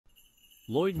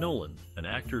Lloyd Nolan, an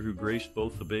actor who graced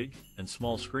both the big and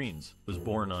small screens, was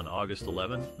born on August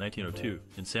 11, 1902,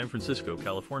 in San Francisco,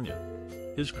 California.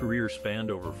 His career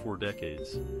spanned over 4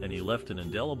 decades, and he left an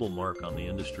indelible mark on the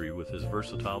industry with his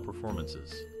versatile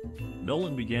performances.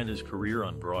 Nolan began his career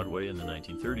on Broadway in the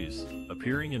 1930s,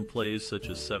 appearing in plays such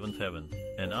as Seventh Heaven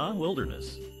and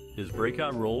Wilderness. His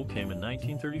breakout role came in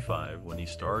 1935 when he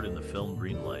starred in the film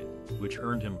Green Light, which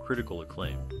earned him critical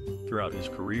acclaim. Throughout his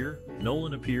career,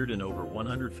 Nolan appeared in over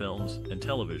 100 films and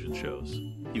television shows.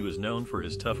 He was known for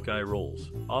his tough guy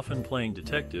roles, often playing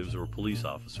detectives or police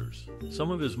officers.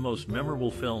 Some of his most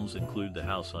memorable films include The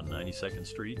House on 92nd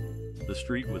Street, The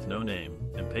Street with No Name,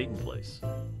 and Peyton Place.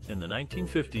 In the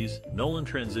 1950s, Nolan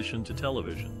transitioned to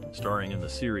television, starring in the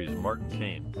series Martin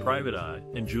Kane, Private Eye,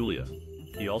 and Julia.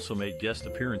 He also made guest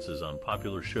appearances on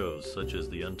popular shows such as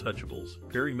The Untouchables,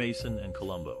 Perry Mason, and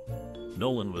Columbo.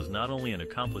 Nolan was not only an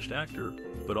accomplished actor,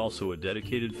 but also a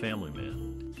dedicated family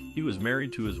man. He was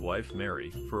married to his wife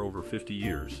Mary for over 50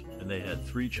 years, and they had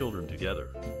 3 children together.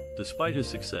 Despite his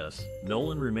success,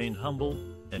 Nolan remained humble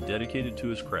and dedicated to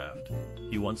his craft.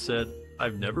 He once said,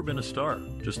 "I've never been a star,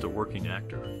 just a working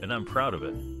actor, and I'm proud of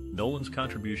it." Nolan's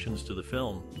contributions to the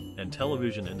film and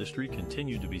television industry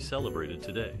continue to be celebrated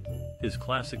today. His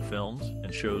classic films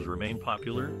and shows remain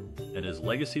popular, and his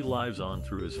legacy lives on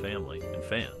through his family and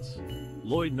fans.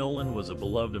 Lloyd Nolan was a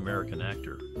beloved American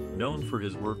actor, known for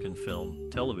his work in film,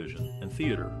 television, and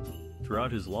theater.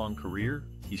 Throughout his long career,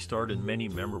 he starred in many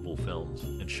memorable films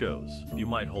and shows. You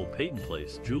might hold Peyton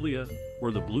Place, Julia,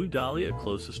 or The Blue Dahlia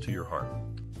closest to your heart.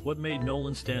 What made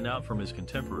Nolan stand out from his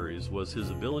contemporaries was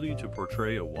his ability to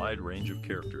portray a wide range of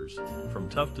characters, from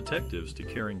tough detectives to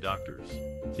caring doctors.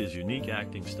 His unique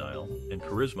acting style and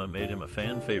charisma made him a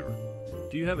fan favorite.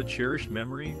 Do you have a cherished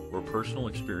memory or personal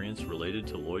experience related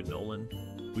to Lloyd Nolan?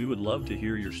 We would love to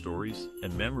hear your stories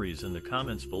and memories in the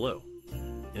comments below.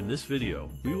 In this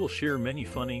video, we will share many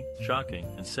funny, shocking,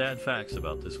 and sad facts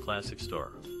about this classic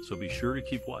star, so be sure to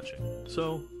keep watching.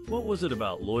 So, what was it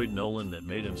about Lloyd Nolan that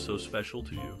made him so special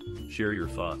to you? Share your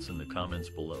thoughts in the comments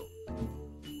below.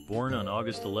 Born on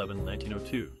August 11,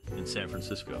 1902, in San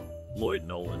Francisco, Lloyd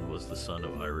Nolan was the son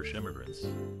of Irish immigrants.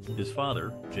 His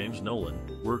father, James Nolan,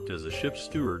 worked as a ship's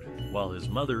steward, while his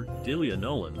mother, Delia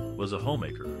Nolan, was a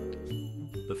homemaker.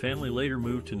 The family later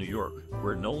moved to New York,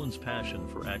 where Nolan's passion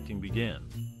for acting began.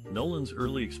 Nolan's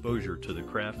early exposure to the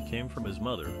craft came from his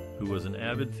mother, who was an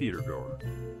avid theatergoer.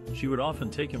 She would often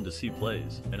take him to see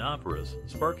plays and operas,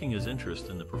 sparking his interest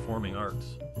in the performing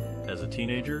arts. As a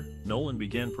teenager, Nolan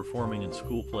began performing in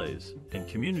school plays and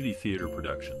community theater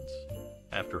productions.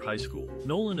 After high school,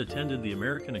 Nolan attended the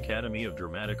American Academy of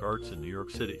Dramatic Arts in New York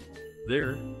City.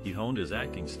 There, he honed his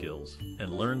acting skills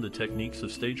and learned the techniques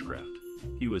of stagecraft.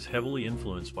 He was heavily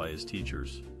influenced by his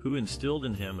teachers, who instilled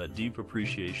in him a deep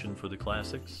appreciation for the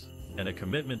classics and a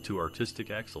commitment to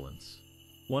artistic excellence.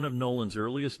 One of Nolan's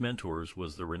earliest mentors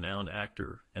was the renowned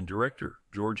actor and director,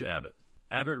 George Abbott.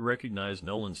 Abbott recognized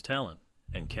Nolan's talent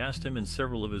and cast him in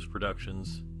several of his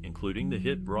productions, including the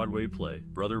hit Broadway play,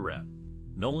 Brother Rat.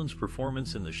 Nolan's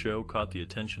performance in the show caught the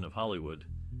attention of Hollywood,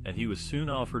 and he was soon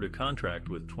offered a contract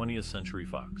with 20th Century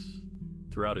Fox.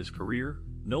 Throughout his career,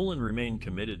 Nolan remained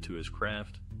committed to his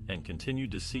craft and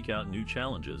continued to seek out new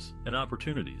challenges and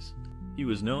opportunities. He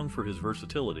was known for his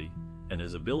versatility and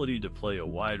his ability to play a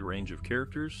wide range of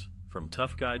characters, from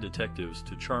tough guy detectives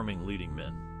to charming leading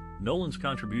men. Nolan's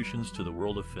contributions to the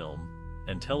world of film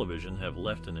and television have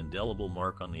left an indelible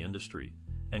mark on the industry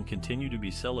and continue to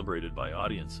be celebrated by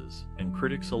audiences and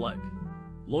critics alike.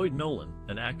 Lloyd Nolan,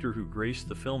 an actor who graced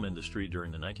the film industry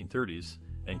during the 1930s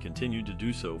and continued to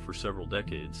do so for several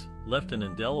decades, left an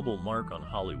indelible mark on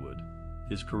Hollywood.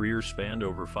 His career spanned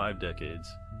over 5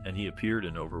 decades, and he appeared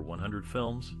in over 100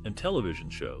 films and television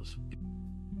shows.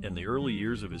 In the early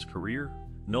years of his career,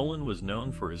 Nolan was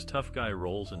known for his tough guy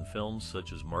roles in films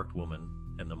such as Marked Woman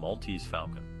and The Maltese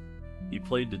Falcon. He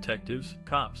played detectives,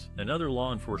 cops, and other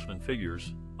law enforcement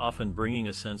figures, often bringing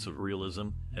a sense of realism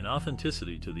and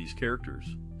authenticity to these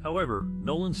characters. However,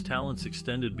 Nolan's talents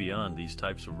extended beyond these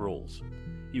types of roles.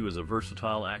 He was a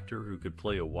versatile actor who could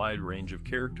play a wide range of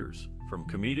characters, from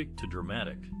comedic to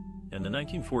dramatic. In the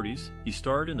 1940s, he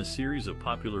starred in a series of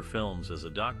popular films as a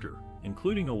doctor,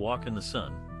 including A Walk in the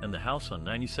Sun and The House on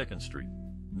 92nd Street.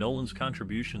 Nolan's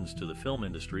contributions to the film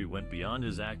industry went beyond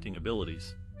his acting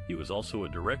abilities. He was also a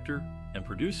director and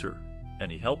producer,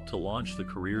 and he helped to launch the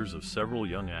careers of several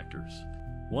young actors.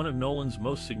 One of Nolan's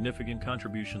most significant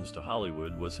contributions to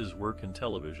Hollywood was his work in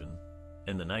television.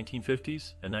 In the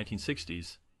 1950s and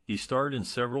 1960s, he starred in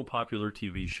several popular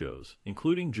TV shows,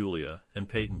 including Julia and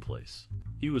Peyton Place.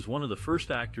 He was one of the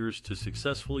first actors to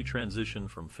successfully transition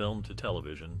from film to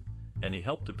television, and he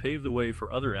helped to pave the way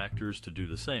for other actors to do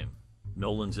the same.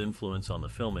 Nolan's influence on the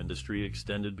film industry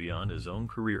extended beyond his own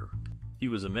career. He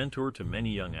was a mentor to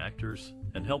many young actors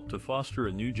and helped to foster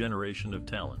a new generation of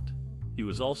talent. He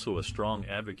was also a strong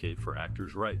advocate for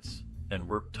actors' rights and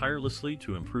worked tirelessly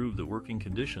to improve the working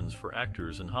conditions for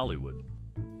actors in Hollywood.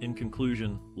 In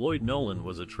conclusion, Lloyd Nolan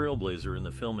was a trailblazer in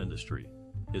the film industry.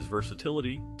 His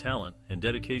versatility, talent, and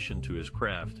dedication to his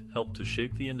craft helped to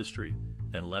shape the industry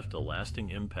and left a lasting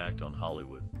impact on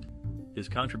Hollywood. His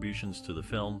contributions to the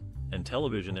film and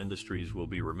television industries will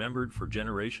be remembered for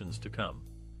generations to come.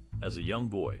 As a young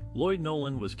boy, Lloyd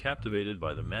Nolan was captivated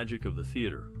by the magic of the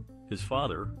theater. His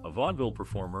father, a vaudeville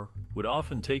performer, would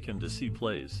often take him to see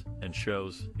plays and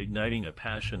shows, igniting a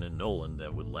passion in Nolan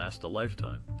that would last a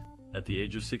lifetime. At the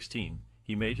age of 16,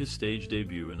 he made his stage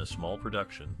debut in a small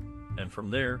production, and from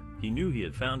there, he knew he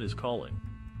had found his calling.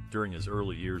 During his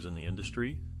early years in the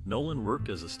industry, Nolan worked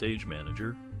as a stage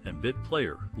manager and bit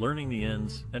player, learning the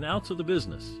ins and outs of the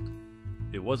business.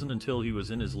 It wasn't until he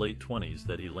was in his late 20s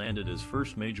that he landed his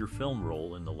first major film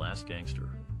role in The Last Gangster.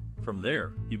 From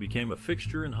there, he became a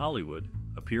fixture in Hollywood,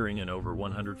 appearing in over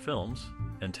 100 films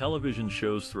and television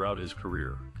shows throughout his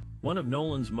career. One of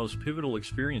Nolan's most pivotal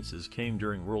experiences came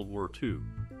during World War II,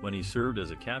 when he served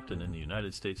as a captain in the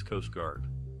United States Coast Guard.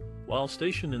 While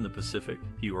stationed in the Pacific,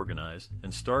 he organized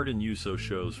and starred in USO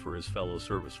shows for his fellow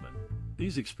servicemen.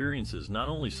 These experiences not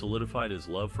only solidified his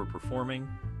love for performing,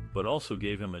 but also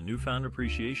gave him a newfound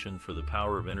appreciation for the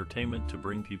power of entertainment to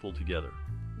bring people together.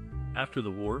 After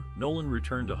the war, Nolan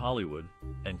returned to Hollywood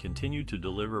and continued to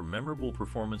deliver memorable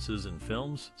performances in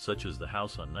films such as The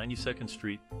House on 92nd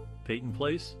Street, Peyton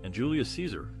Place, and Julius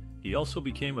Caesar. He also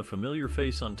became a familiar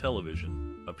face on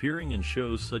television, appearing in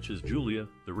shows such as Julia,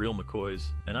 The Real McCoys,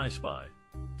 and I Spy.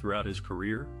 Throughout his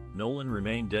career, Nolan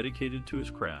remained dedicated to his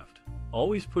craft,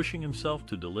 always pushing himself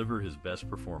to deliver his best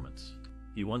performance.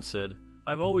 He once said,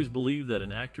 "I've always believed that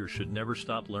an actor should never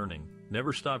stop learning,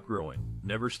 never stop growing,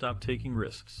 never stop taking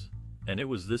risks." And it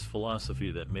was this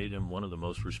philosophy that made him one of the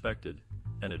most respected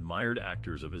and admired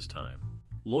actors of his time.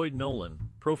 Lloyd Nolan,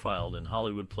 profiled in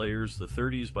Hollywood Players the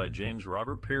 30s by James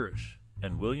Robert Parrish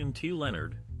and William T.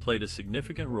 Leonard, played a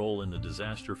significant role in the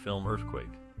disaster film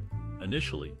Earthquake.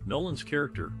 Initially, Nolan's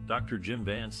character, Dr. Jim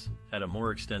Vance, had a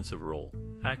more extensive role,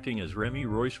 acting as Remy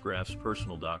Royce Graff's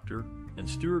personal doctor and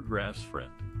Stuart Graff's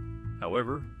friend.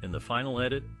 However, in the final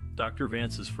edit, Dr.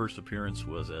 Vance's first appearance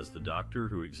was as the doctor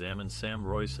who examined Sam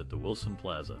Royce at the Wilson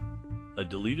Plaza. A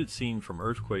deleted scene from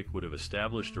Earthquake would have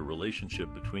established a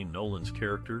relationship between Nolan's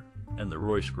character and the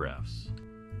Royce Graffs.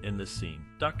 In this scene,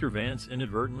 Dr. Vance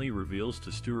inadvertently reveals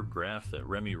to Stuart Graff that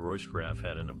Remy Royce Graff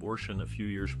had an abortion a few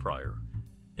years prior,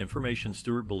 information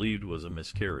Stuart believed was a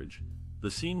miscarriage.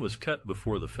 The scene was cut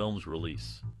before the film's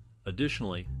release.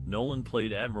 Additionally, Nolan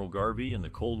played Admiral Garvey in the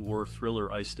Cold War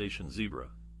thriller Ice Station Zebra.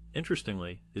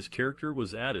 Interestingly, his character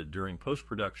was added during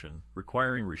post-production,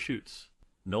 requiring reshoots.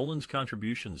 Nolan's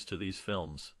contributions to these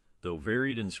films, though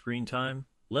varied in screen time,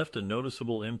 left a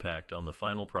noticeable impact on the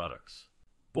final products.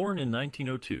 Born in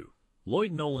 1902,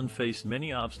 Lloyd Nolan faced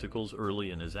many obstacles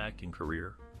early in his acting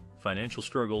career. Financial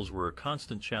struggles were a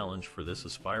constant challenge for this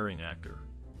aspiring actor.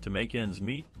 To make ends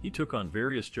meet, he took on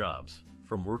various jobs,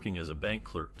 from working as a bank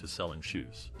clerk to selling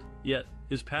shoes. Yet,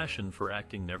 his passion for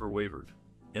acting never wavered.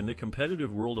 In the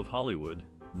competitive world of Hollywood,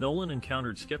 Nolan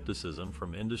encountered skepticism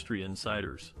from industry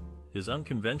insiders. His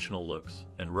unconventional looks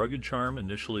and rugged charm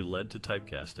initially led to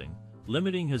typecasting,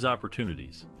 limiting his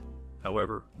opportunities.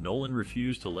 However, Nolan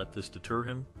refused to let this deter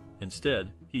him.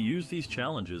 Instead, he used these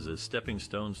challenges as stepping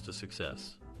stones to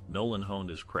success. Nolan honed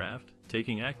his craft,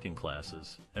 taking acting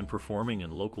classes, and performing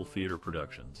in local theater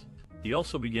productions. He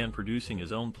also began producing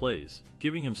his own plays,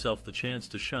 giving himself the chance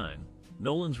to shine.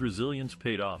 Nolan's resilience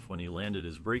paid off when he landed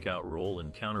his breakout role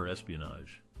in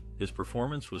Counter-Espionage. His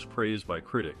performance was praised by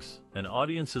critics and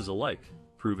audiences alike,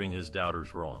 proving his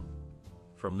doubters wrong.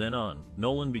 From then on,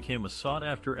 Nolan became a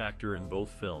sought-after actor in both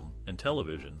film and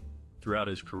television. Throughout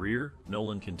his career,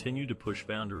 Nolan continued to push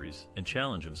boundaries and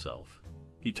challenge himself.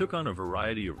 He took on a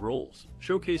variety of roles,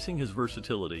 showcasing his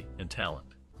versatility and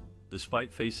talent.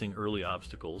 Despite facing early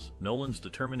obstacles, Nolan's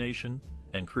determination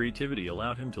and creativity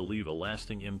allowed him to leave a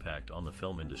lasting impact on the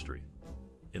film industry.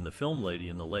 In the film Lady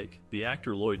in the Lake, the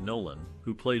actor Lloyd Nolan,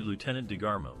 who played Lieutenant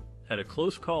DeGarmo, had a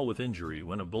close call with injury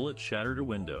when a bullet shattered a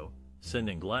window,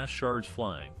 sending glass shards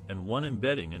flying and one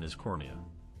embedding in his cornea.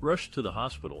 Rushed to the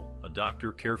hospital, a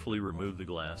doctor carefully removed the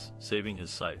glass, saving his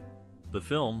sight. The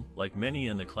film, like many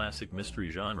in the classic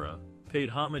mystery genre, paid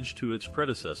homage to its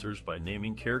predecessors by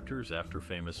naming characters after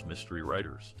famous mystery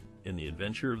writers. In The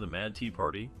Adventure of the Mad Tea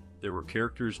Party, there were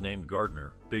characters named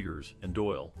Gardner, Biggers, and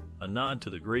Doyle, a nod to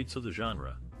the greats of the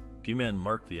genre. M.E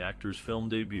marked the actor's film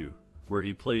debut, where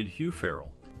he played Hugh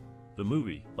Farrell. The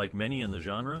movie, like many in the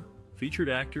genre, featured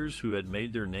actors who had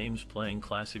made their names playing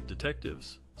classic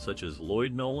detectives, such as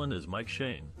Lloyd Nolan as Mike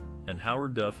Shane, and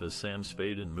Howard Duff as Sam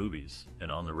Spade in movies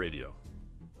and on the radio.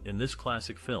 In this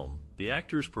classic film, the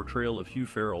actor's portrayal of Hugh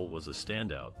Farrell was a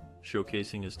standout,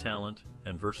 showcasing his talent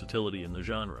and versatility in the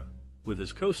genre. With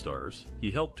his co-stars,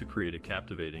 he helped to create a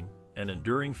captivating and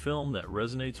enduring film that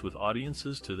resonates with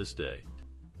audiences to this day.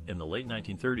 In the late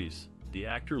 1930s, the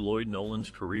actor Lloyd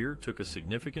Nolan's career took a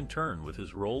significant turn with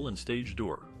his role in Stage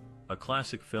Door, a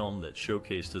classic film that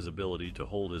showcased his ability to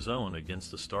hold his own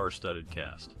against a star-studded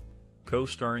cast.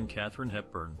 Co-starring Katharine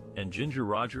Hepburn and Ginger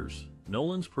Rogers,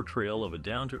 Nolan's portrayal of a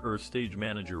down-to-earth stage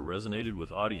manager resonated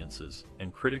with audiences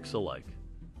and critics alike.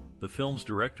 The film's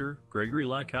director, Gregory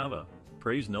LaCava,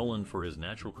 praised Nolan for his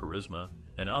natural charisma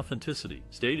and authenticity,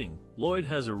 stating, "Lloyd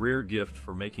has a rare gift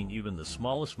for making even the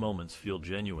smallest moments feel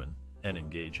genuine and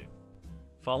engaging."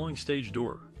 Following Stage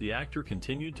Door, the actor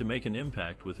continued to make an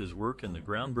impact with his work in the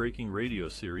groundbreaking radio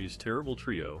series Terrible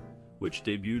Trio, which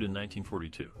debuted in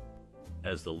 1942.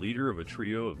 As the leader of a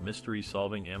trio of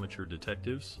mystery-solving amateur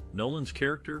detectives, Nolan's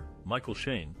character, Michael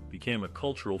Shane, became a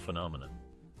cultural phenomenon.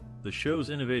 The show's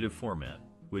innovative format,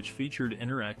 which featured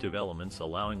interactive elements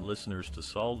allowing listeners to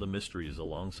solve the mysteries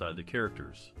alongside the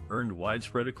characters, earned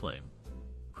widespread acclaim.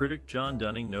 Critic John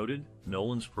Dunning noted,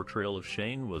 Nolan's portrayal of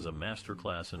Shane was a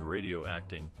masterclass in radio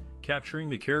acting, capturing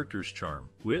the character's charm,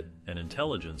 wit, and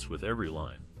intelligence with every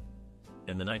line.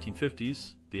 In the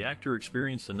 1950s, the actor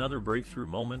experienced another breakthrough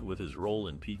moment with his role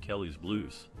in Pete Kelly's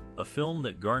Blues, a film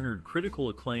that garnered critical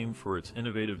acclaim for its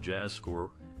innovative jazz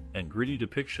score and gritty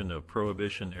depiction of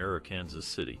Prohibition-era Kansas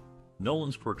City.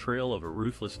 Nolan's portrayal of a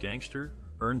ruthless gangster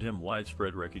earned him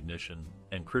widespread recognition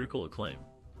and critical acclaim.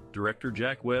 Director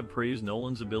Jack Webb praised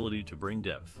Nolan's ability to bring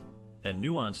depth and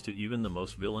nuance to even the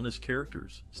most villainous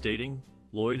characters, stating,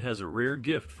 "Lloyd has a rare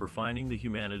gift for finding the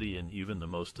humanity in even the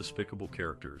most despicable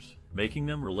characters, making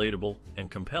them relatable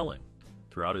and compelling."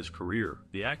 Throughout his career,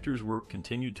 the actor's work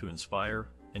continued to inspire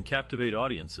and captivate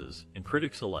audiences and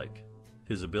critics alike.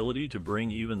 His ability to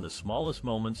bring even the smallest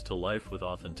moments to life with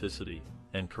authenticity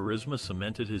and charisma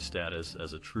cemented his status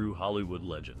as a true Hollywood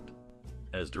legend.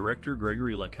 As director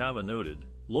Gregory LaCava noted,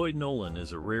 Lloyd Nolan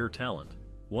is a rare talent,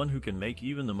 one who can make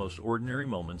even the most ordinary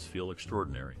moments feel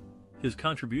extraordinary. His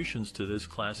contributions to this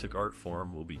classic art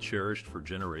form will be cherished for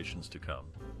generations to come.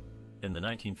 In the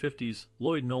 1950s,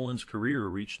 Lloyd Nolan's career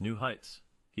reached new heights.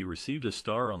 He received a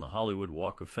star on the Hollywood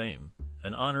Walk of Fame,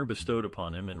 an honor bestowed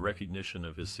upon him in recognition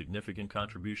of his significant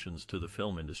contributions to the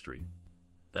film industry.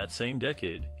 That same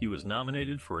decade, he was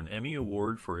nominated for an Emmy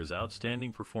Award for his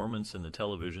outstanding performance in the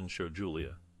television show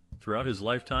Julia. Throughout his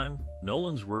lifetime,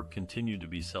 Nolan's work continued to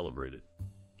be celebrated.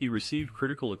 He received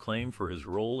critical acclaim for his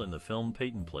role in the film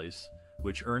Peyton Place,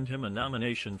 which earned him a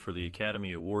nomination for the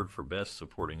Academy Award for Best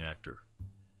Supporting Actor.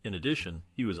 In addition,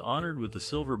 he was honored with the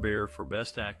Silver Bear for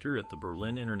Best Actor at the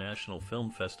Berlin International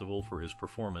Film Festival for his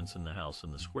performance in The House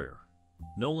in the Square.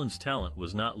 Nolan's talent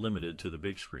was not limited to the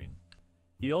big screen.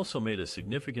 He also made a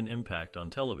significant impact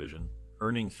on television,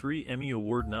 earning 3 Emmy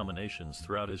Award nominations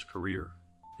throughout his career.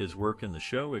 His work in the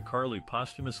show iCarly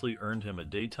posthumously earned him a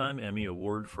Daytime Emmy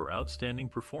Award for Outstanding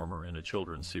Performer in a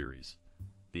Children's Series.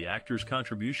 The actor's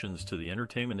contributions to the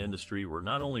entertainment industry were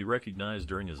not only recognized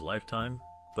during his lifetime,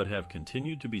 but have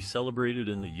continued to be celebrated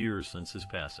in the years since his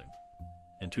passing.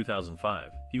 In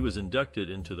 2005, he was inducted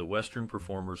into the Western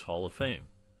Performers Hall of Fame,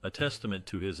 a testament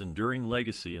to his enduring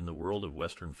legacy in the world of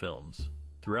Western films.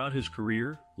 Throughout his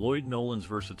career, Lloyd Nolan's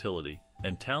versatility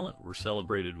and talent were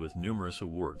celebrated with numerous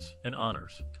awards and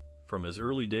honors. From his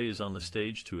early days on the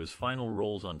stage to his final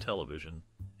roles on television,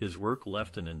 his work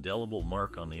left an indelible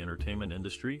mark on the entertainment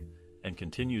industry and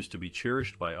continues to be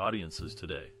cherished by audiences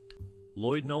today.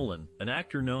 Lloyd Nolan, an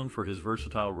actor known for his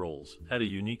versatile roles, had a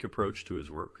unique approach to his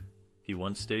work. He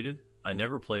once stated, "I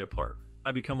never play a part,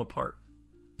 I become a part."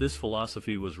 This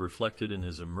philosophy was reflected in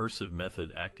his immersive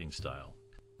method acting style.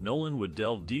 Nolan would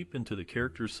delve deep into the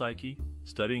character's psyche,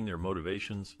 studying their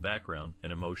motivations, background,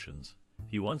 and emotions.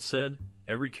 He once said,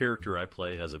 "Every character I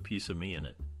play has a piece of me in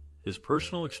it." His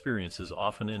personal experiences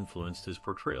often influenced his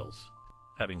portrayals.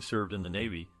 Having served in the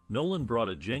Navy, Nolan brought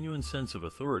a genuine sense of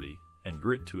authority and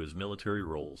grit to his military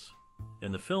roles.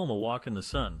 In the film A Walk in the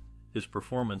Sun, his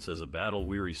performance as a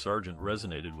battle-weary sergeant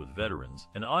resonated with veterans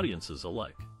and audiences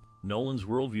alike. Nolan's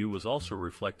worldview was also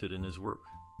reflected in his work.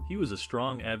 He was a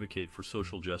strong advocate for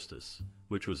social justice,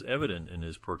 which was evident in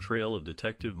his portrayal of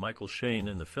Detective Michael Shane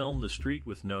in the film The Street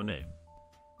with No Name.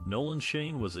 Nolan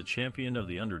Shane was a champion of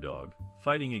the underdog,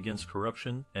 fighting against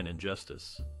corruption and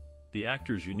injustice. The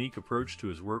actor's unique approach to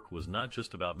his work was not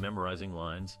just about memorizing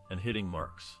lines and hitting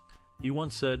marks. He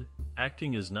once said,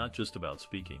 "Acting is not just about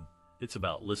speaking, it's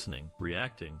about listening,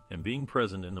 reacting, and being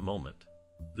present in the moment."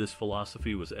 This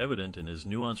philosophy was evident in his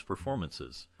nuanced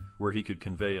performances, where he could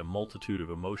convey a multitude of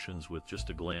emotions with just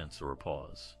a glance or a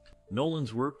pause.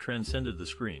 Nolan's work transcended the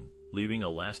screen, leaving a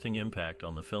lasting impact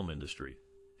on the film industry.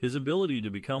 His ability to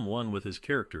become one with his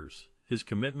characters, his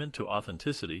commitment to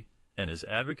authenticity, and his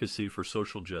advocacy for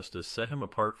social justice set him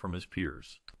apart from his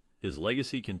peers. His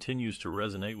legacy continues to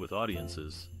resonate with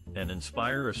audiences and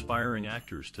inspire aspiring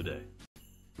actors today.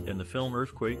 In the film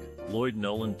Earthquake, Lloyd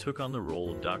Nolan took on the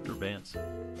role of Dr. Vance.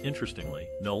 Interestingly,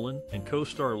 Nolan and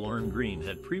co-star Lauren Green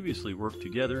had previously worked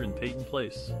together in Peyton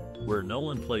Place, where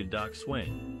Nolan played Doc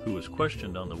Swain, who was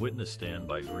questioned on the witness stand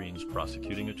by Green's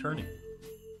prosecuting attorney.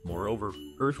 Moreover,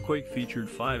 Earthquake featured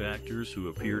 5 actors who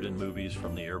appeared in movies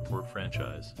from the Airport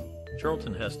franchise.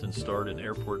 Charlton Heston starred in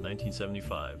Airport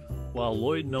 1975, while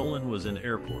Lloyd Nolan was in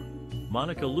Airport.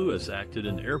 Monica Lewis acted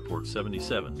in Airport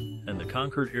 77 and The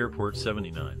Concord Airport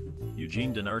 79.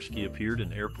 Eugene Donarski appeared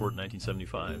in Airport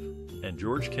 1975, and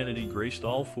George Kennedy graced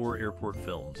all 4 Airport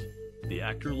films. The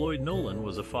actor Lloyd Nolan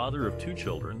was a father of 2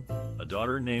 children, a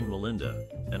daughter named Melinda,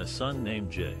 and a son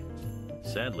named Jay.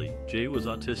 Sadly, Jay was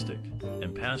autistic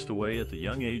and passed away at the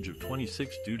young age of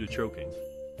 26 due to choking.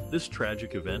 This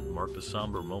tragic event marked a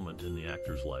somber moment in the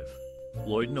actor's life.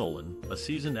 Lloyd Nolan, a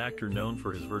seasoned actor known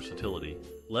for his versatility,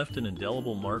 left an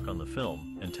indelible mark on the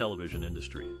film and television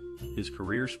industry. His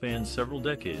career spanned several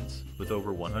decades, with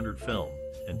over 100 film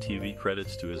and TV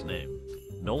credits to his name.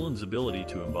 Nolan's ability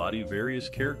to embody various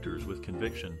characters with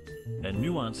conviction and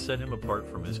nuance set him apart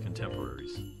from his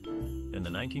contemporaries. In the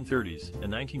 1930s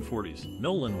and 1940s,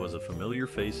 Nolan was a familiar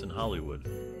face in Hollywood,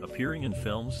 appearing in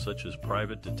films such as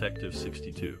Private Detective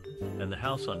 62 and The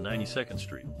House on 92nd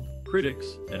Street.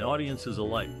 Critics and audiences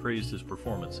alike praised his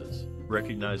performances,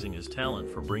 recognizing his talent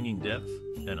for bringing depth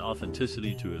and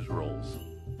authenticity to his roles.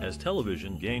 As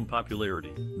television gained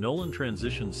popularity, Nolan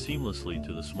transitioned seamlessly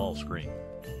to the small screen.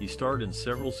 He starred in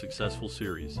several successful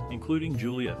series, including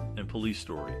Julia and Police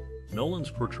Story.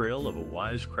 Nolan's portrayal of a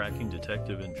wisecracking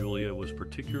detective in Julia was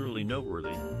particularly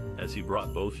noteworthy, as he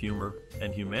brought both humor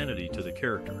and humanity to the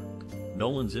character.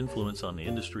 Nolan's influence on the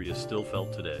industry is still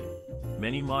felt today.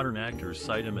 Many modern actors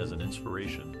cite him as an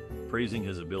inspiration, praising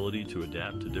his ability to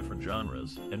adapt to different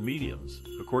genres and mediums.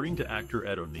 According to actor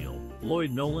Ed O'Neill,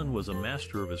 Lloyd Nolan was a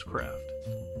master of his craft.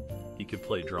 He could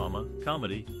play drama,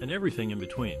 comedy, and everything in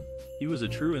between. He was a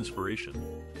true inspiration.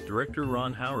 Director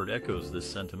Ron Howard echoes this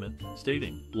sentiment,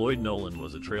 stating, "Lloyd Nolan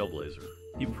was a trailblazer.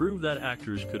 He proved that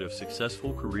actors could have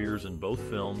successful careers in both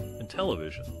film and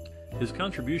television. His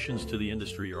contributions to the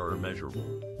industry are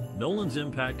immeasurable." Nolan's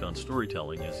impact on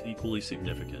storytelling is equally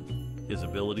significant. His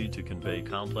ability to convey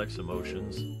complex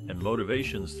emotions and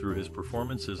motivations through his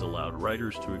performances allowed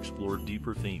writers to explore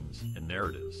deeper themes and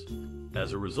narratives.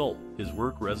 As a result, his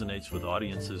work resonates with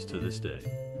audiences to this day.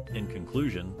 In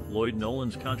conclusion, Lloyd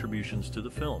Nolan's contributions to the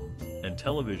film and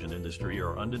television industry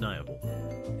are undeniable.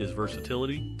 His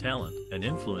versatility, talent, and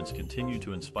influence continue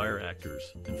to inspire actors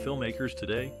and filmmakers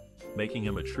today, making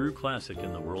him a true classic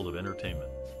in the world of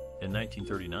entertainment. In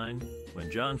 1939,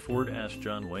 when John Ford asked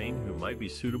John Wayne who might be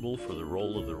suitable for the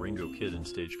role of the Ringo Kid in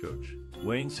Stagecoach,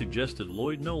 Wayne suggested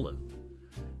Lloyd Nolan.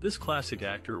 This classic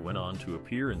actor went on to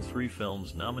appear in 3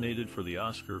 films nominated for the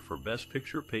Oscar for Best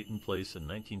Picture: Peyton Place in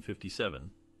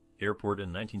 1957, Airport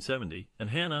in 1970,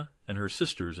 and Hannah and Her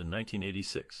Sisters in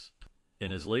 1986. In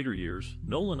his later years,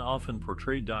 Nolan often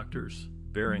portrayed doctors,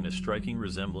 bearing a striking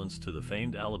resemblance to the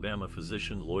famed Alabama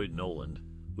physician Lloyd Nolan,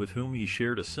 with whom he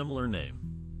shared a similar name.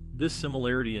 This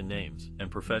similarity in names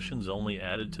and professions only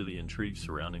added to the intrigue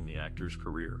surrounding the actor's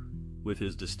career. With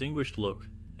his distinguished look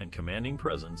and commanding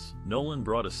presence, Nolan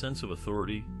brought a sense of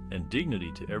authority and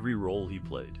dignity to every role he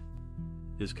played.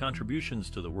 His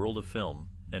contributions to the world of film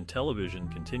and television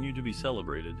continue to be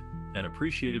celebrated and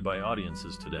appreciated by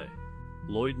audiences today.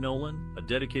 Lloyd Nolan, a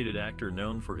dedicated actor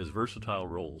known for his versatile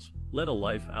roles, led a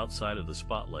life outside of the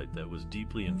spotlight that was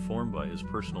deeply informed by his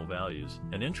personal values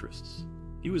and interests.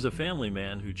 He was a family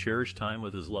man who cherished time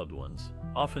with his loved ones,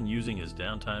 often using his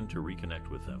downtime to reconnect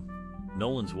with them.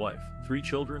 Nolan's wife, 3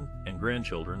 children, and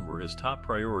grandchildren were his top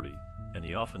priority, and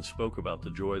he often spoke about the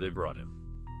joy they brought him.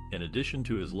 In addition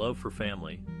to his love for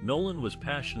family, Nolan was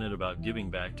passionate about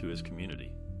giving back to his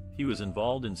community. He was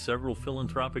involved in several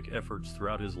philanthropic efforts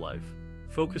throughout his life,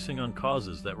 focusing on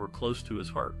causes that were close to his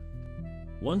heart.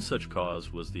 One such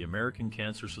cause was the American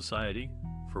Cancer Society,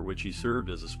 for which he served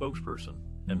as a spokesperson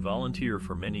and volunteer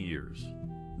for many years.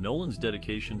 Nolan's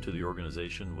dedication to the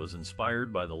organization was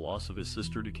inspired by the loss of his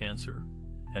sister to cancer,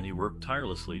 and he worked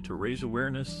tirelessly to raise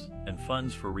awareness and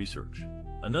funds for research.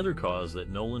 Another cause that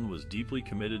Nolan was deeply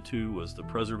committed to was the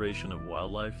preservation of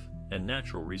wildlife and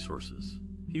natural resources.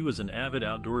 He was an avid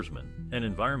outdoorsman and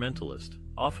environmentalist,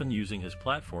 often using his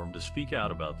platform to speak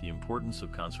out about the importance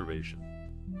of conservation.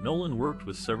 Nolan worked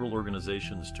with several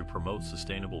organizations to promote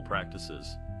sustainable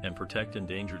practices and protect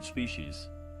endangered species,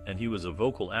 and he was a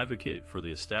vocal advocate for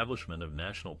the establishment of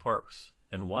national parks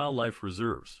and wildlife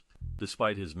reserves.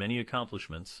 Despite his many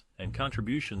accomplishments and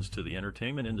contributions to the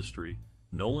entertainment industry,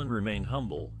 Nolan remained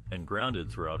humble and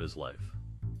grounded throughout his life.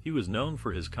 He was known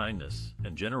for his kindness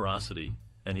and generosity,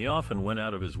 and he often went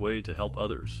out of his way to help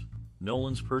others.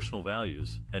 Nolan's personal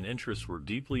values and interests were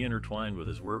deeply intertwined with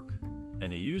his work,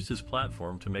 and he used his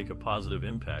platform to make a positive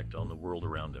impact on the world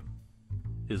around him.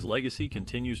 His legacy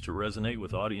continues to resonate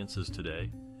with audiences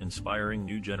today, inspiring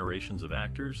new generations of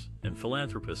actors and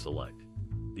philanthropists alike.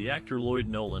 The actor Lloyd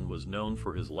Nolan was known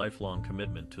for his lifelong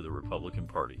commitment to the Republican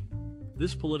Party.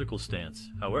 This political stance,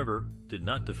 however, did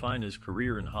not define his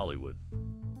career in Hollywood.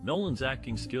 Nolan's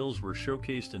acting skills were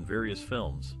showcased in various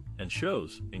films and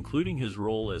shows, including his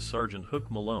role as Sergeant Hook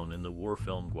Malone in the war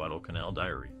film Guadalcanal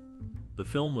Diary. The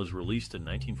film was released in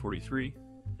 1943,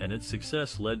 and its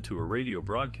success led to a radio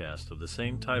broadcast of the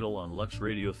same title on Lux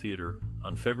Radio Theater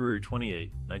on February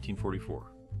 28,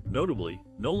 1944. Notably,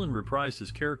 Nolan reprised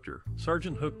his character,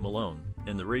 Sergeant Hook Malone,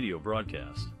 in the radio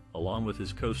broadcast, along with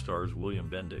his co-stars William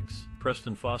Bendix,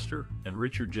 Preston Foster, and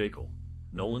Richard Jekyll.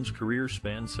 Nolan's career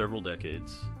spanned several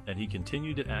decades, and he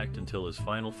continued to act until his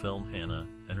final film, Hannah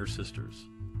and Her Sisters.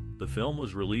 The film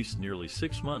was released nearly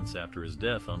 6 months after his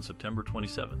death on September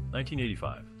 27,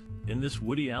 1985. In this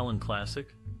Woody Allen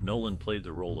classic, Nolan played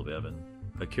the role of Evan,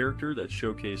 a character that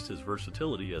showcased his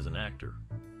versatility as an actor.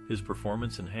 His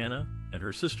performance in Hannah and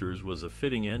Her Sisters was a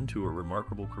fitting end to a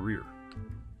remarkable career.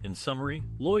 In summary,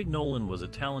 Lloyd Nolan was a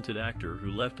talented actor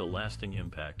who left a lasting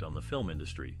impact on the film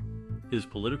industry. His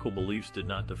political beliefs did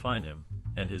not define him,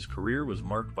 and his career was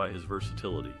marked by his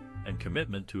versatility and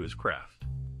commitment to his craft.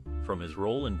 From his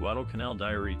role in Guadalcanal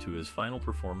Diary to his final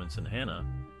performance in Hannah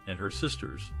and Her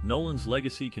Sisters, Nolan's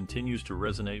legacy continues to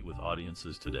resonate with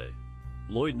audiences today.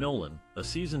 Lloyd Nolan, a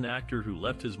seasoned actor who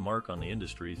left his mark on the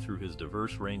industry through his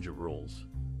diverse range of roles,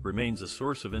 remains a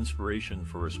source of inspiration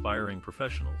for aspiring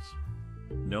professionals.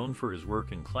 Known for his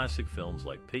work in classic films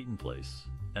like Peyton Place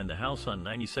and The House on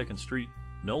 92nd Street,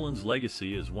 Nolan's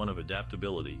legacy is one of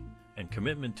adaptability and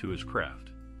commitment to his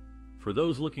craft. For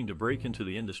those looking to break into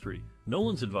the industry,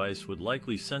 Nolan's advice would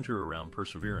likely center around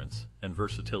perseverance and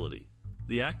versatility.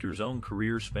 The actor's own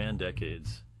career spanned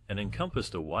decades and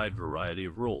encompassed a wide variety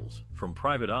of roles, from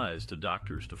private eyes to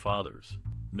doctors to fathers.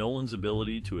 Nolan's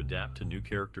ability to adapt to new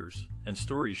characters and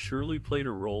stories surely played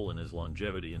a role in his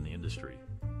longevity in the industry.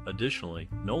 Additionally,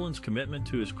 Nolan's commitment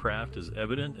to his craft is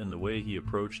evident in the way he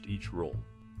approached each role.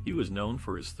 He was known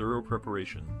for his thorough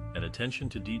preparation and attention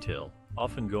to detail,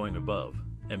 often going above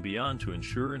and beyond to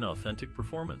ensure an authentic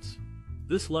performance.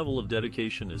 This level of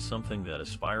dedication is something that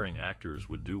aspiring actors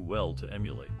would do well to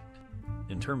emulate.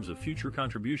 In terms of future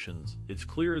contributions, it's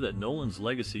clear that Nolan's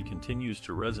legacy continues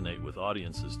to resonate with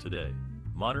audiences today.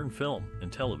 Modern film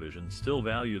and television still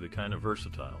value the kind of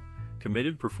versatile,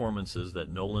 committed performances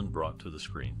that Nolan brought to the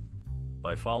screen.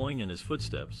 By following in his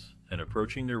footsteps and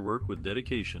approaching their work with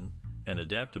dedication and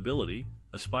adaptability,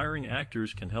 aspiring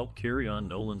actors can help carry on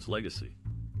Nolan's legacy.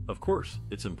 Of course,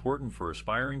 it's important for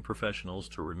aspiring professionals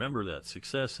to remember that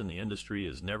success in the industry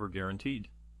is never guaranteed.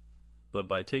 But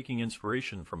by taking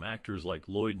inspiration from actors like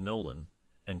Lloyd Nolan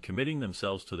and committing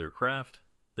themselves to their craft,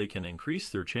 they can increase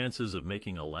their chances of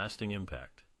making a lasting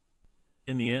impact.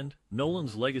 In the end,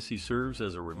 Nolan's legacy serves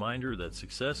as a reminder that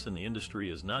success in the industry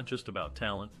is not just about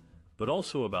talent, but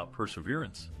also about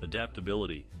perseverance,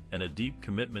 adaptability, and a deep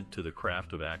commitment to the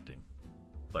craft of acting.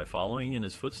 By following in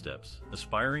his footsteps,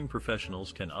 aspiring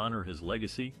professionals can honor his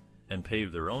legacy and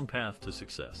pave their own path to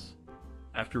success.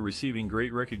 After receiving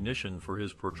great recognition for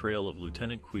his portrayal of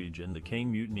Lieutenant Queege in the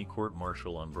Caine Mutiny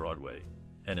Court-Martial on Broadway,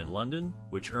 and in London,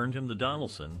 which earned him the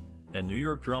Donaldson and New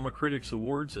York Drama Critics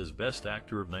Awards as Best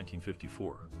Actor of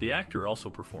 1954. The actor also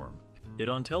performed it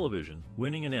on television,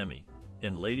 winning an Emmy.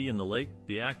 In Lady in the Lake,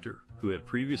 the actor, who had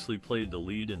previously played the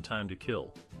lead in Time to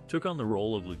Kill, took on the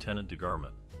role of Lieutenant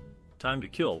DeGarmont. Time to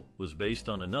Kill was based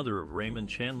on another of Raymond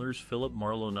Chandler's Philip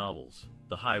Marlowe novels,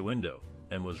 The High Window,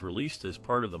 and was released as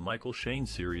part of the Michael Shayne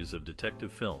series of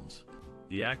detective films.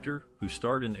 The actor, who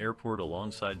starred in Airport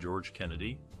alongside George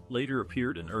Kennedy, later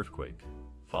appeared in Earthquake.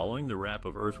 Following the wrap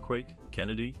of Earthquake,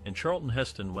 Kennedy and Charlton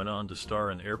Heston went on to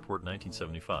star in Airport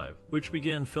 1975, which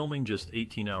began filming just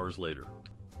 18 hours later.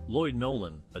 Lloyd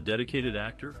Nolan, a dedicated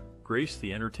actor, graced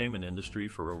the entertainment industry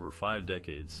for over 5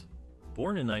 decades.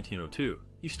 Born in 1902,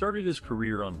 he started his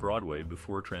career on Broadway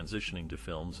before transitioning to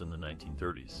films in the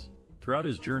 1930s. Throughout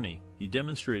his journey, he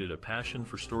demonstrated a passion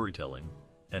for storytelling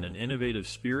and an innovative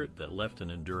spirit that left an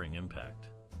enduring impact.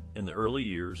 In the early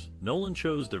years, Nolan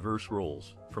chose diverse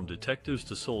roles, from detectives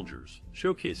to soldiers,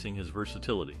 showcasing his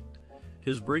versatility.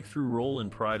 His breakthrough role in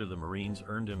Pride of the Marines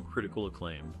earned him critical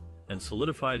acclaim and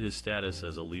solidified his status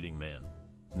as a leading man.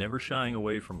 Never shying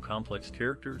away from complex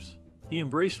characters, he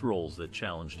embraced roles that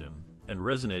challenged him and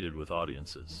resonated with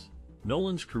audiences.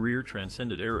 Nolan's career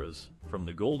transcended eras, from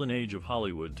the golden age of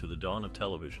Hollywood to the dawn of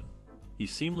television. He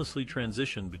seamlessly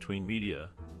transitioned between media,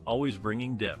 always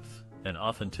bringing depth and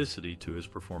authenticity to his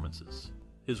performances.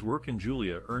 His work in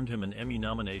Julia earned him an Emmy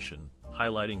nomination,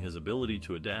 highlighting his ability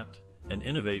to adapt and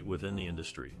innovate within the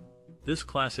industry. This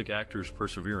classic actor's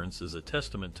perseverance is a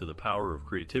testament to the power of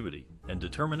creativity and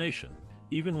determination.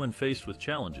 Even when faced with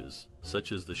challenges,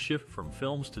 such as the shift from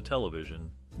films to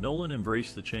television, Nolan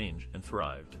embraced the change and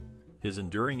thrived. His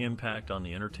enduring impact on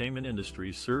the entertainment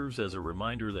industry serves as a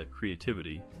reminder that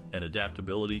creativity and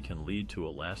adaptability can lead to a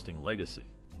lasting legacy.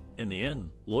 In the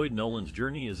end, Lloyd Nolan's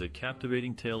journey is a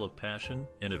captivating tale of passion,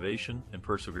 innovation, and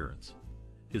perseverance.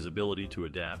 His ability to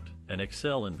adapt and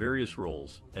excel in various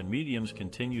roles and mediums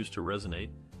continues to resonate,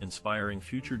 inspiring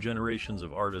future generations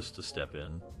of artists to step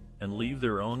in and leave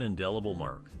their own indelible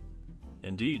mark.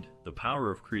 Indeed, the power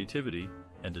of creativity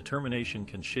and determination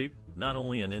can shape not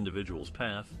only an individual's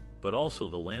path, but also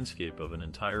the landscape of an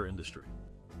entire industry.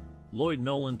 Lloyd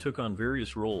Nolan took on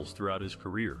various roles throughout his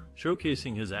career,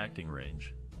 showcasing his acting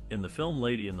range. In the film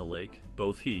Lady in the Lake,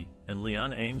 both he and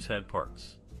Leon Ames had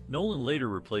parts. Nolan later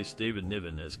replaced David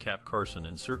Niven as Cap Carson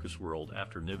in Circus World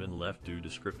after Niven left due to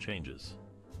script changes.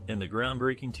 In the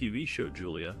groundbreaking TV show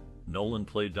Julia, Nolan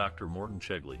played Dr. Morton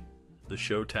Chegley. The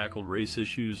show tackled race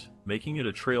issues, making it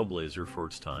a trailblazer for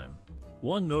its time.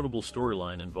 One notable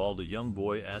storyline involved a young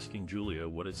boy asking Julia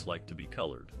what it's like to be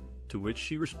colored, to which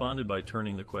she responded by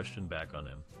turning the question back on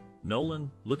him. Nolan,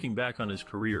 looking back on his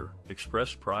career,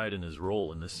 expressed pride in his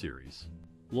role in this series.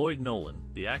 Lloyd Nolan,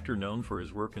 the actor known for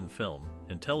his work in film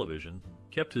and television,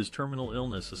 kept his terminal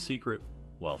illness a secret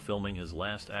while filming his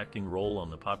last acting role on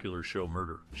the popular show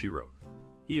Murder, She Wrote.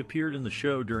 He appeared in the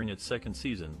show during its second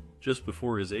season, just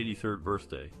before his 83rd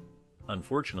birthday.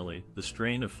 Unfortunately, the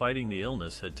strain of fighting the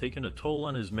illness had taken a toll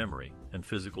on his memory and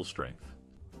physical strength.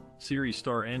 Series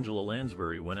star Angela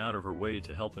Lansbury went out of her way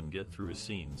to help him get through his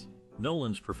scenes.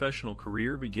 Nolan's professional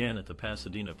career began at the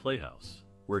Pasadena Playhouse,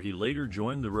 where he later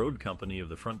joined the road company of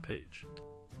the Front Page.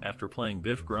 After playing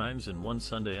Biff Grimes in One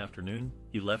Sunday Afternoon,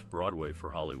 he left Broadway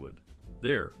for Hollywood.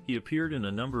 There, he appeared in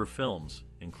a number of films,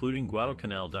 including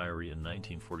Guadalcanal Diary in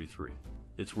 1943.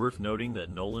 It's worth noting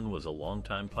that Nolan was a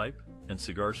longtime pipe and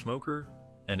cigar smoker,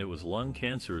 and it was lung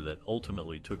cancer that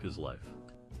ultimately took his life.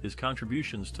 His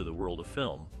contributions to the world of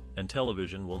film and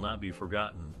television will not be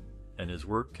forgotten, and his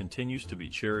work continues to be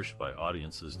cherished by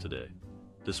audiences today.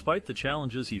 Despite the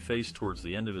challenges he faced towards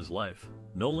the end of his life,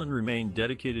 Nolan remained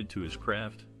dedicated to his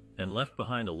craft and left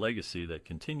behind a legacy that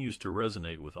continues to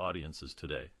resonate with audiences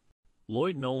today.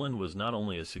 Lloyd Nolan was not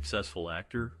only a successful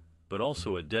actor, but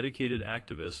also a dedicated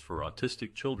activist for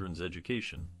autistic children's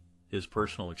education. His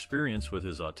personal experience with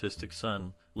his autistic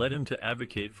son led him to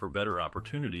advocate for better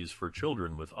opportunities for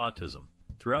children with autism.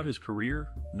 Throughout his career,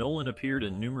 Nolan appeared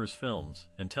in numerous films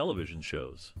and television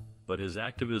shows, but his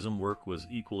activism work was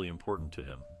equally important to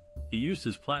him. He used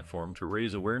his platform to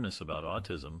raise awareness about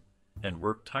autism and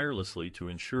worked tirelessly to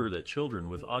ensure that children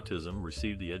with autism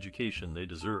received the education they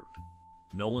deserved.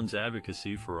 Nolan's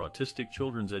advocacy for autistic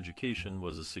children's education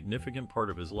was a significant part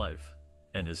of his life,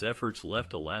 and his efforts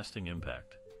left a lasting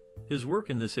impact. His work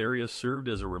in this area served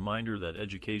as a reminder that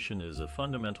education is a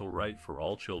fundamental right for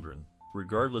all children,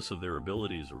 regardless of their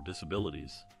abilities or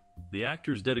disabilities. The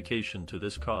actor's dedication to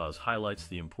this cause highlights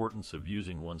the importance of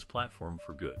using one's platform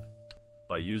for good.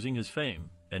 By using his fame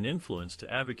and influence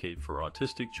to advocate for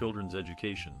autistic children's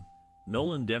education,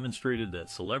 Nolan demonstrated that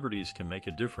celebrities can make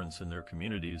a difference in their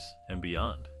communities and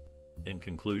beyond. In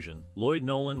conclusion, Lloyd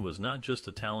Nolan was not just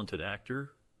a talented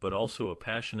actor, but also a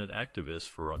passionate activist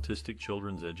for autistic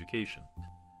children's education.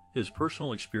 His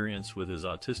personal experience with his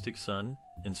autistic son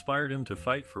inspired him to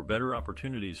fight for better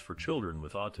opportunities for children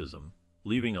with autism,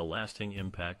 leaving a lasting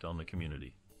impact on the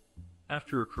community.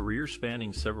 After a career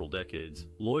spanning several decades,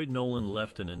 Lloyd Nolan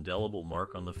left an indelible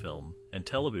mark on the film and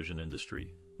television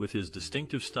industry. With his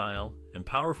distinctive style and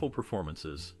powerful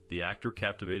performances, the actor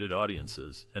captivated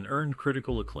audiences and earned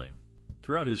critical acclaim.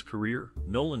 Throughout his career,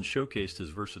 Nolan showcased his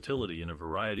versatility in a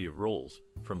variety of roles,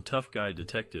 from tough guy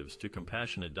detectives to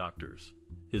compassionate doctors.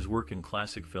 His work in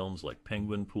classic films like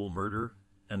Penguin Pool Murder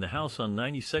and the house on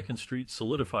 92nd Street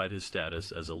solidified his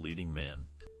status as a leading man.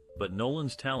 But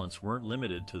Nolan's talents weren't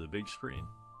limited to the big screen.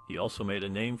 He also made a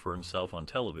name for himself on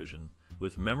television,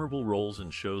 with memorable roles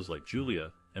in shows like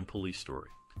Julia and Police Story.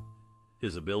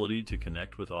 His ability to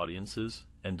connect with audiences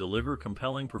and deliver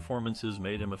compelling performances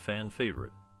made him a fan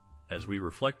favorite. As we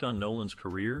reflect on Nolan's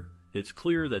career, it's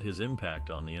clear that his impact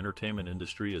on the entertainment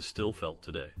industry is still felt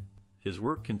today. His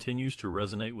work continues to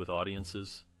resonate with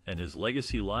audiences, and his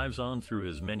legacy lives on through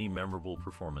his many memorable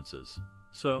performances.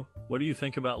 So, what do you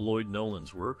think about Lloyd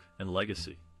Nolan's work and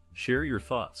legacy? Share your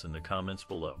thoughts in the comments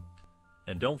below.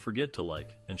 And don't forget to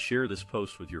like and share this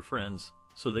post with your friends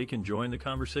so they can join the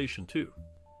conversation too.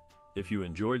 If you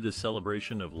enjoyed this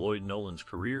celebration of Lloyd Nolan's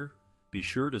career, be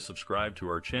sure to subscribe to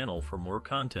our channel for more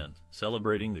content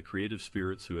celebrating the creative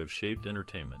spirits who have shaped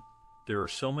entertainment. There are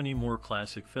so many more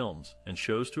classic films and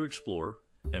shows to explore,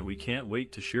 and we can't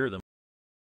wait to share them